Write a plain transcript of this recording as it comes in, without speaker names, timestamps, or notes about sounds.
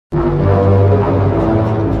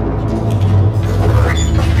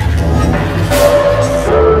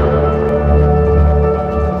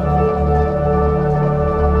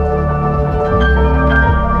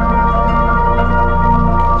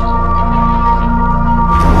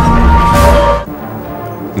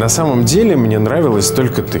На самом деле мне нравилась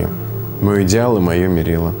только ты. Мой идеал и мое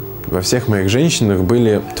мерило. Во всех моих женщинах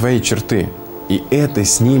были твои черты. И это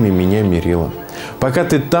с ними меня мирило. Пока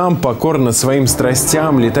ты там покорно своим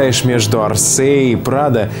страстям летаешь между Орсей и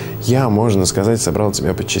Прадо, я, можно сказать, собрал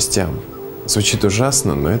тебя по частям. Звучит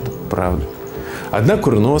ужасно, но это правда. Одна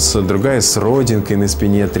курносая, другая с родинкой на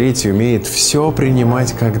спине, третья умеет все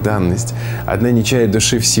принимать как данность. Одна не чает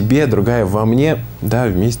души в себе, другая во мне, да,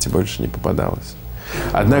 вместе больше не попадалась.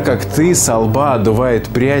 Одна, как ты, со лба одувает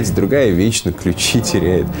прядь, другая вечно ключи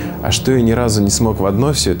теряет. А что я ни разу не смог в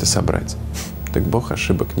одно все это собрать, так Бог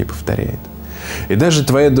ошибок не повторяет. И даже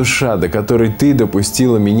твоя душа, до которой ты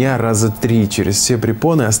допустила меня раза 3 через все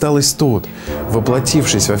препоны, осталась тут,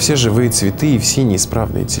 воплотившись во все живые цветы и все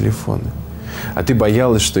неисправные телефоны. А ты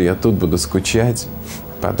боялась, что я тут буду скучать,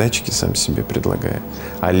 подачки сам себе предлагая.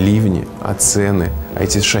 А ливни, а цены, а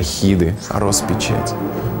эти шахиды, а Роспечать.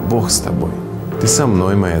 Бог с тобой, ты со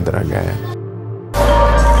мной, моя дорогая.